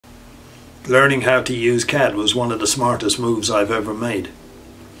Learning how to use CAD was one of the smartest moves I've ever made.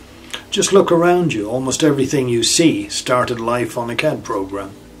 Just look around you, almost everything you see started life on a CAD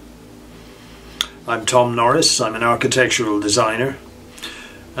program. I'm Tom Norris, I'm an architectural designer,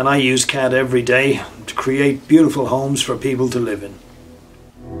 and I use CAD every day to create beautiful homes for people to live in.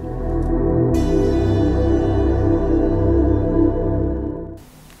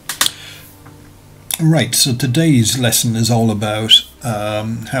 Right, so today's lesson is all about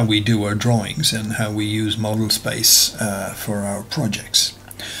how we do our drawings and how we use model space for our projects.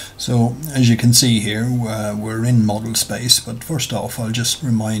 So as you can see here, we're in model space, but first off I'll just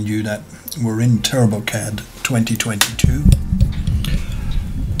remind you that we're in TurboCAD 2022.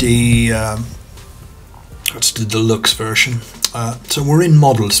 That's the deluxe version. So we're in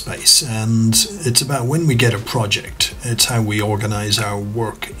model space, and it's about when we get a project, it's how we organize our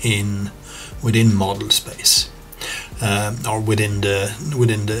work within model space, or within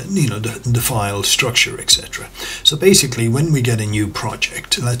the file structure, etc. So basically, when we get a new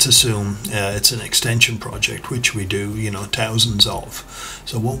project, let's assume it's an extension project, which we do, thousands of.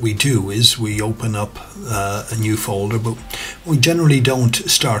 So what we do is we open up a new folder, but we generally don't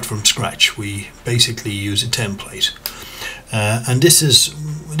start from scratch. We basically use a template, and this is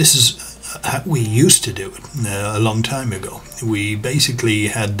how we used to do it a long time ago. We basically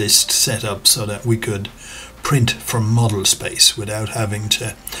had this set up so that we could print from model space without having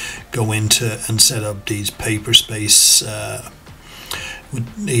to go into and set up these paper space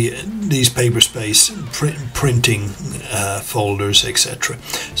printing folders, etc.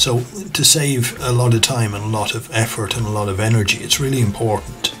 So to save a lot of time and a lot of effort and a lot of energy, it's really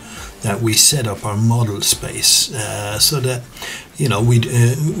important that we set up our model space so that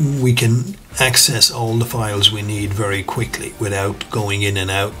we can access all the files we need very quickly without going in and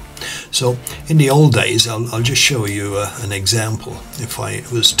out. So in the old days, I'll just show you an example. If I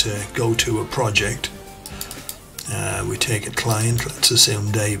was to go to a project, we take a client, let's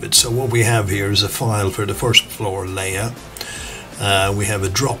assume David. So what we have here is a file for the first floor layout. We have a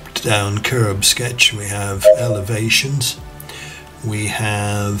drop down curb sketch, we have elevations, we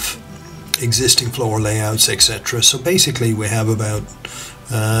have existing floor layouts, etc. So basically we have about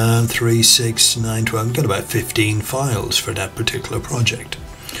 3, 6, 9, 12, we've got about 15 files for that particular project.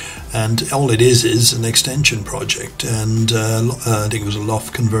 And all it is an extension project, and I think it was a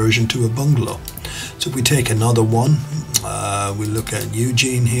loft conversion to a bungalow. So if we take another one, we look at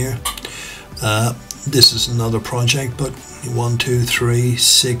Eugene here. This is another project, but 1, 2, 3,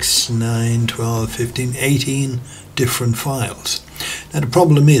 6, 9, 12, 15, 18 different files. Now the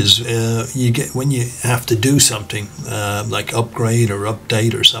problem is, when you have to do something like upgrade or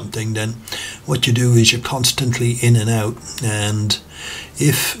update or something, then what you do is you're constantly in and out. And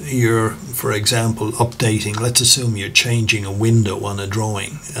if you're, for example, updating, let's assume you're changing a window on a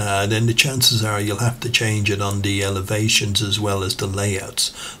drawing, then the chances are you'll have to change it on the elevations as well as the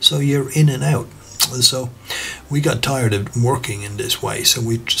layouts. So you're in and out. So we got tired of working in this way, so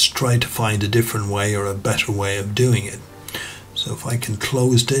we just tried to find a different way or a better way of doing it. So if I can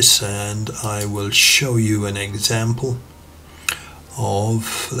close this, and I will show you an example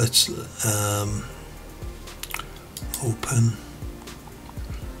of, let's open,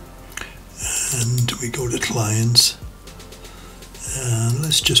 and we go to clients, and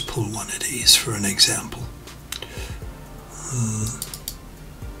let's just pull one of these for an example.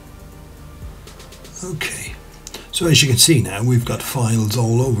 Okay, so as you can see now, we've got files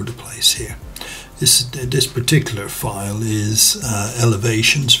all over the place here. This particular file is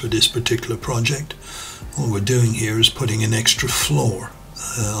elevations for this particular project. All we're doing here is putting an extra floor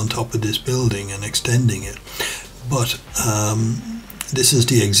on top of this building and extending it. But this is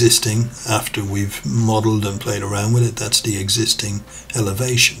the existing, after we've modeled and played around with it, that's the existing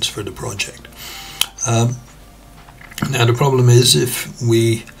elevations for the project. Now the problem is,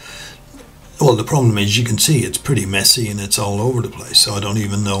 the problem is, you can see it's pretty messy and it's all over the place. So I don't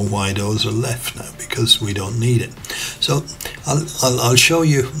even know why those are left now, because we don't need it. So I'll show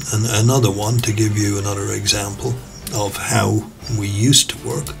you another one to give you another example of how we used to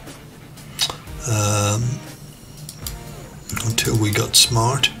work until we got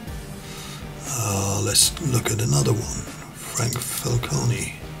smart. Let's look at another one, Frank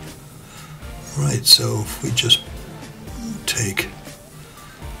Falcone. Right, so if we just take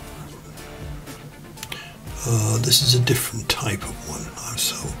this is a different type of one,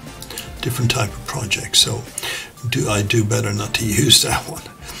 so different type of project, so I do better not to use that one.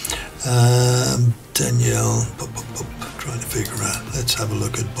 Danielle, trying to figure out, let's have a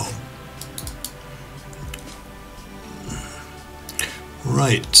look at Bob.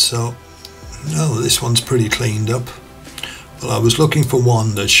 Right, so this one's pretty cleaned up. Well, I was looking for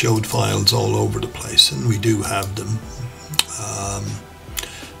one that showed files all over the place, and we do have them.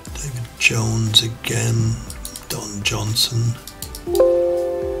 David Jones again, Don Johnson.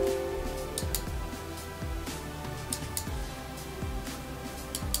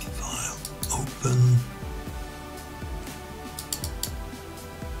 File open.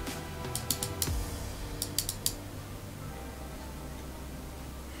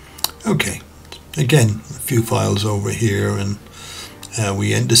 Okay, again, a few files over here, and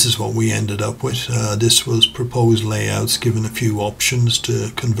this is what we ended up with. This was proposed layouts given a few options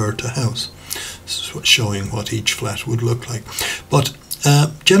to convert a house. This is what's showing what each flat would look like. But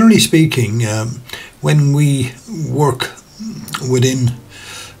generally speaking, when we work within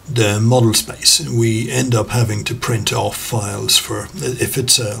the model space, we end up having to print off files for, if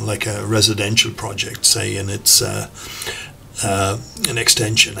it's like a residential project, say, and it's an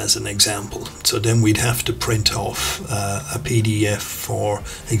extension as an example. So then we'd have to print off a PDF for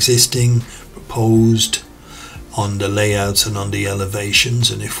existing, proposed, on the layouts and on the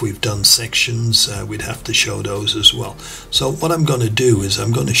elevations, and if we've done sections, we'd have to show those as well. So what I'm going to do is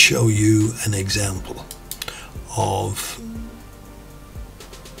I'm going to show you an example of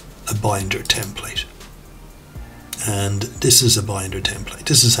a binder template. And this is a binder template.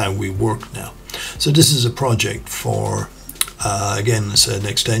 This is how we work now. So this is a project for again, it's an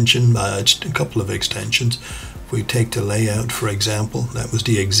extension, it's a couple of extensions. If we take the layout, for example, that was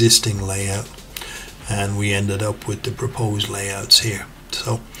the existing layout, and we ended up with the proposed layouts here.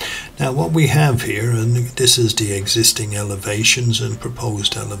 So now what we have here, and this is the existing elevations and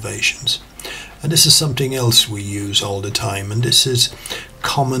proposed elevations. And this is something else we use all the time, and this is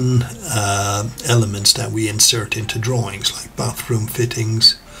common elements that we insert into drawings, like bathroom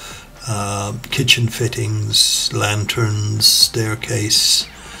fittings, kitchen fittings, lanterns, staircase,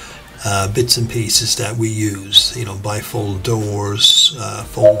 bits and pieces that we use, you know, bifold doors,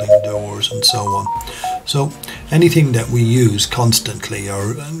 folding doors, and so on. So anything that we use constantly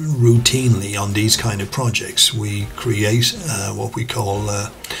or routinely on these kind of projects, we create what we call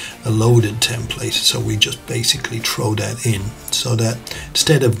a loaded template. So we just basically throw that in, so that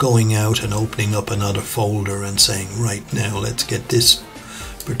instead of going out and opening up another folder and saying, right, now let's get this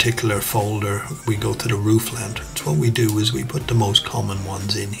particular folder, we go to the roof lanterns. What we do is we put the most common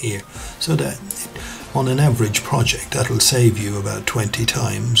ones in here, so that on an average project that'll save you about 20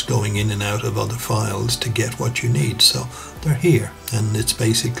 times going in and out of other files to get what you need. So they're here, and it's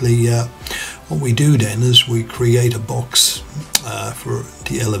basically what we do then is we create a box for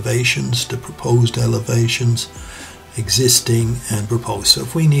the elevations, the proposed elevations, existing and proposed. So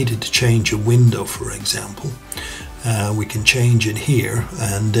if we needed to change a window, for example, we can change it here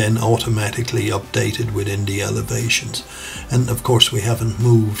and then automatically update it within the elevations. And of course we haven't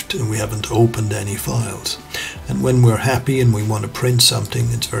moved and we haven't opened any files. And when we're happy and we want to print something,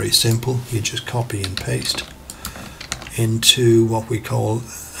 it's very simple. You just copy and paste into what we call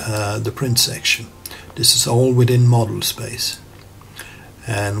the print section. This is all within model space.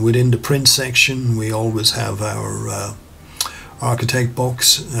 And within the print section we always have our architect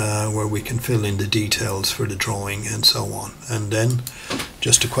box where we can fill in the details for the drawing and so on. And then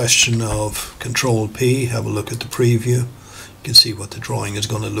just a question of Control P, have a look at the preview. You can see what the drawing is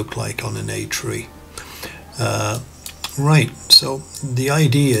going to look like on an A3. Right, so the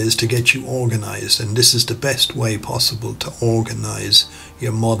idea is to get you organized, and this is the best way possible to organize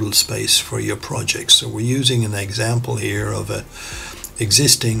your model space for your project. So we're using an example here of a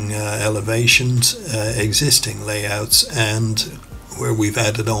existing elevations, existing layouts, and where we've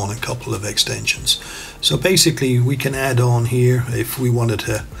added on a couple of extensions. So basically we can add on here if we wanted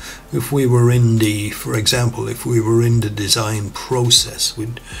to, if we were in the, for example, if we were in the design process,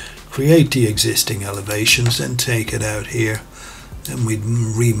 we'd create the existing elevations, then take it out here, and we'd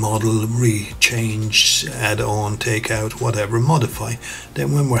remodel, rechange, add on, take out, whatever, modify.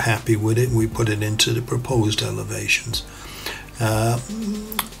 Then when we're happy with it, we put it into the proposed elevations.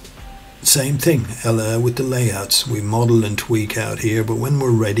 Same thing with the layouts. We model and tweak out here, but when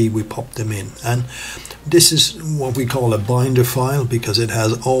we're ready we pop them in. And this is what we call a binder file, because it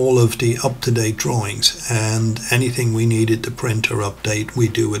has all of the up-to-date drawings, and anything we needed to print or update, we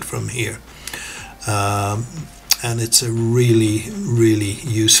do it from here. And it's a really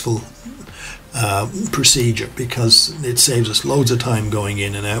useful procedure, because it saves us loads of time going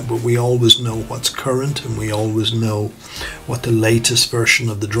in and out, but we always know what's current, and we always know what the latest version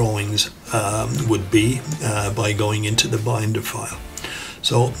of the drawings would be by going into the binder file.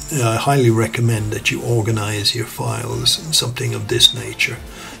 So I highly recommend that you organize your files, something of this nature.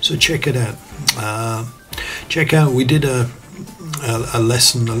 So check it out. Check out, we did a a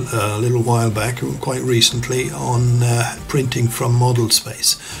lesson a little while back, quite recently, on printing from model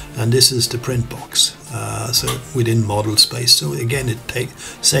space, and this is the print box. So within model space. So again, it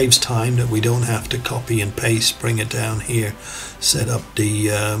saves time that we don't have to copy and paste, bring it down here, set up the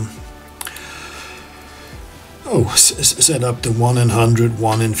set up the 1 in 100,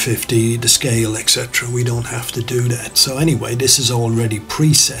 1 in 50, the scale, etc. We don't have to do that. So anyway, this is already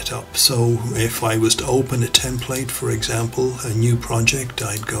pre-set up. So if I was to open a template, for example, a new project,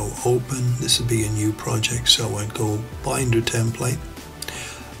 I'd go open. This would be a new project, so I'd go binder template,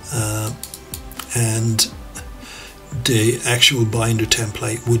 and the actual binder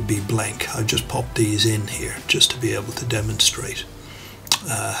template would be blank. I've just popped these in here just to be able to demonstrate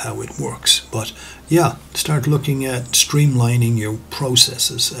how it works. But yeah, start looking at streamlining your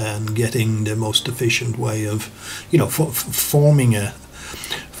processes and getting the most efficient way of, forming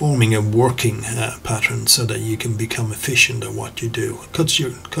a working pattern so that you can become efficient at what you do. It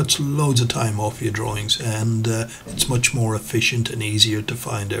cuts loads of time off your drawings, and it's much more efficient and easier to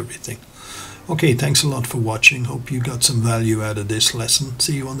find everything. Okay, thanks a lot for watching. Hope you got some value out of this lesson.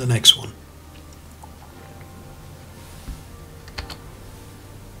 See you on the next one.